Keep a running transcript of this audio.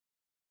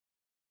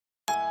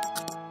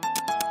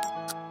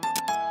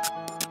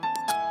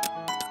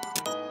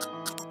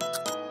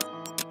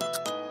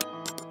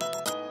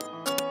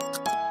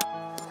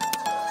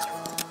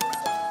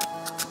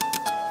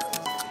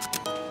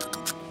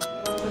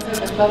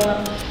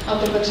tytułowym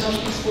autorka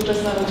książki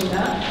Współczesna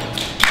rodzina.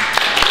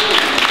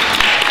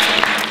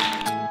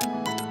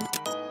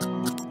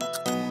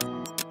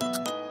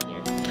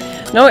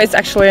 No, it's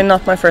actually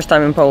not my first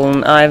time in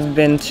Poland. I've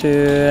been to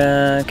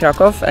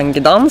Krakow and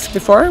Gdansk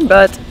before,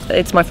 but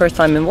it's my first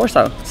time in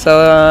Warsaw. So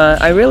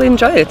I really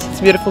enjoy it. It's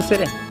a beautiful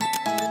city.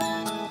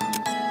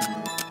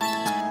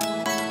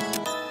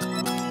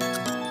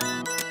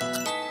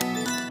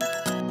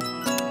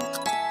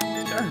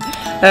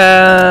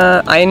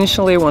 I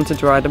initially wanted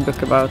to write a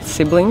book about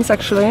siblings,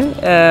 actually,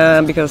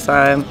 because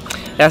I'm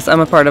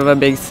a part of a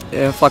big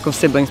flock of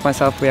siblings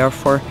myself. We are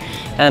 4,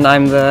 and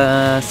I'm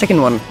the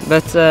second one.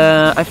 But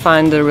I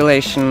find the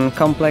relation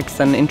complex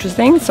and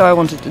interesting, so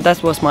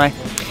that was my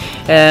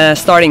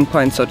starting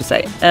point, so to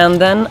say. And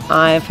then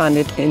I found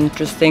it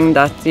interesting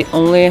that the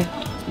only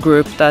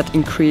group that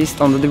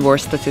increased on the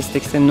divorce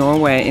statistics in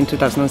Norway in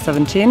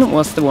 2017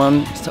 was the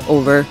ones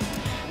over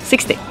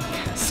 60.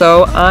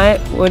 So I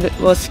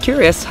was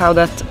curious how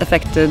that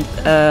affected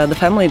the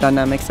family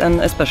dynamics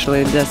and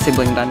especially the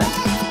sibling dynamics.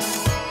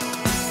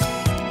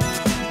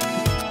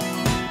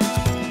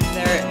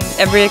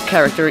 Every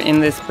character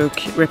in this book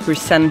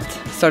represents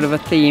sort of a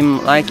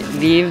theme, like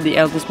Liv, the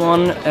eldest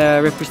one,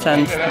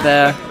 represents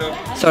the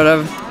sort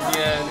of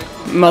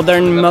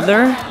modern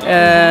mother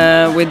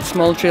with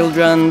small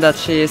children that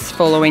she is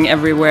following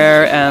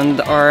everywhere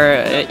and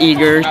are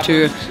eager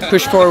to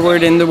push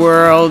forward in the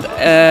world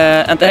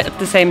and at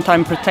the same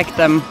time protect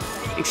them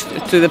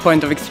to the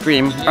point of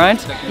extreme,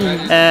 right?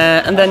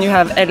 And then you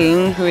have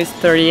Ellen, who is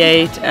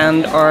 38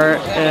 and are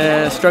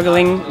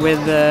struggling with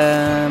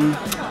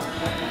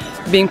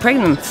being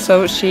pregnant.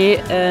 So she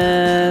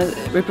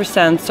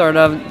represents sort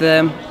of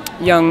the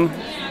young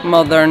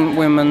modern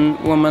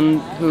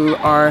women who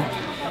are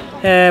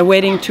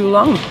waiting too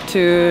long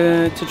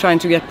to trying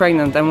to get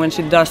pregnant, and when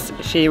she does,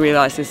 she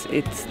realizes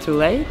it's too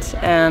late,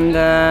 and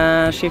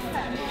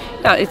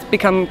it's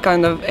become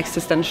kind of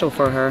existential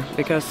for her,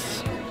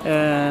 because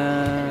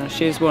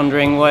she's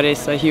wondering what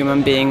is a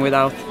human being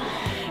without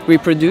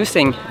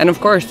reproducing. And of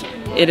course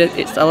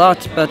it's a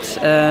lot, but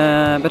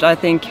I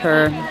think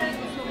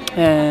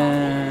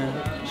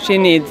she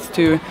needs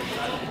to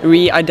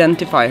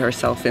re-identify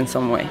herself in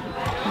some way.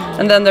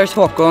 And then there's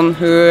Håkon,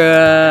 who,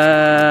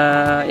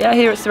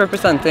 he is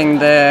representing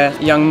the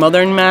young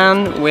modern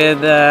man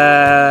with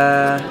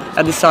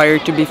a desire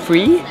to be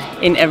free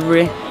in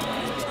every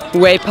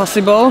way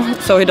possible.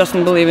 So he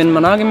doesn't believe in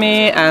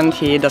monogamy and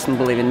he doesn't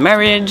believe in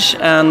marriage,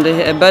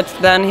 but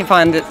then he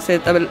finds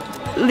it a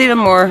little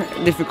more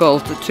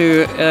difficult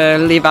to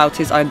live out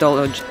his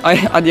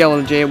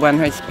ideology when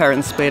his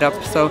parents split up.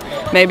 So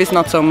maybe it's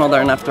not so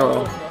modern after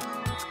all.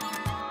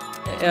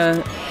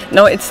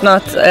 No, it's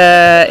not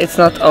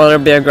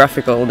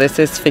autobiographical. This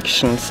is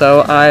fiction.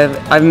 So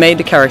I've made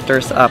the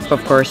characters up,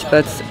 of course,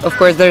 but of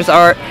course there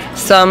are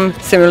some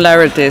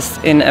similarities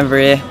in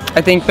every,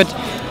 I think. But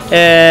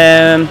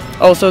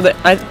also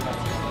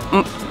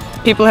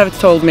people have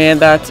told me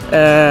that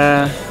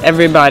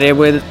everybody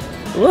with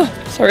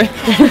sorry.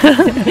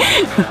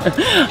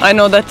 I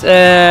know that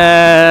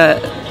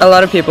a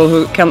lot of people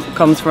who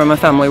comes from a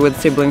family with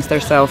siblings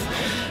themselves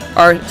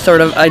are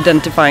sort of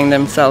identifying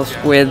themselves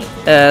with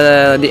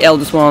the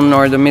eldest one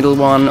or the middle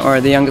one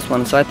or the youngest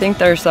one. So I think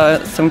there's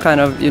some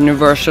kind of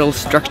universal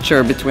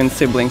structure between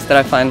siblings that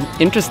I find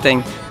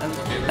interesting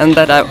and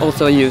that I've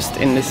also used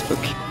in this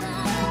book.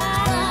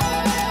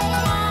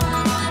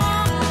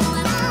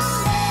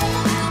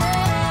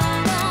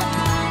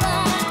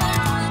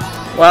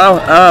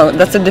 Wow, oh,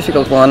 that's a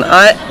difficult one.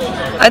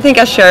 I think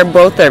I share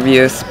both their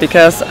views,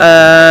 because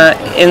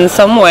in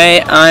some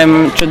way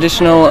I'm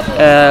traditional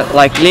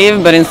like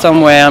Liv, but in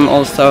some way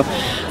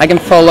I can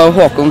follow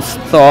Håkon's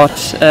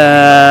thought.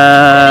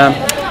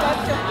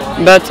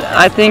 But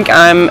I think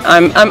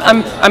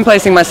I'm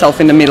placing myself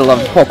in the middle of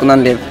Håkon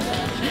and Liv.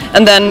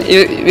 And then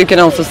you can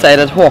also say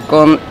that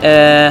Håkon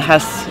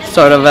has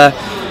sort of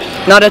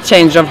not a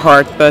change of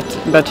heart,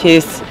 but he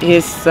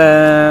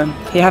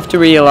have to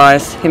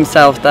realize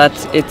himself that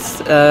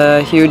it's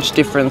a huge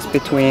difference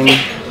between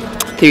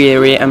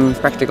theory and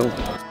practical.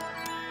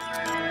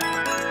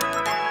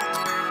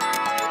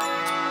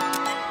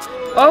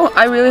 Oh,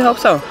 I really hope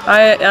so.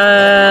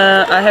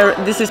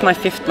 This is my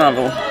 5th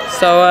novel,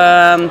 so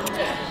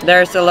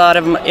there's a lot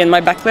in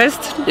my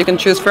backlist you can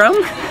choose from,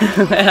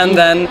 and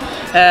then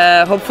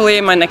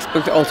hopefully my next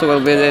book also will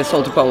be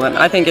sold to Poland.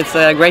 I think it's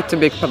great to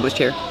be published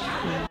here.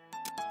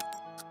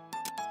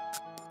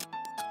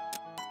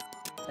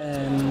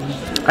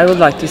 I would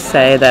like to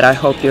say that I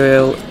hope you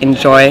will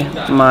enjoy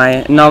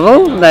my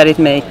novel, that it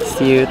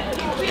makes you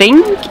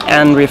think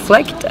and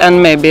reflect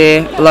and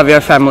maybe love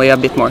your family a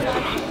bit more.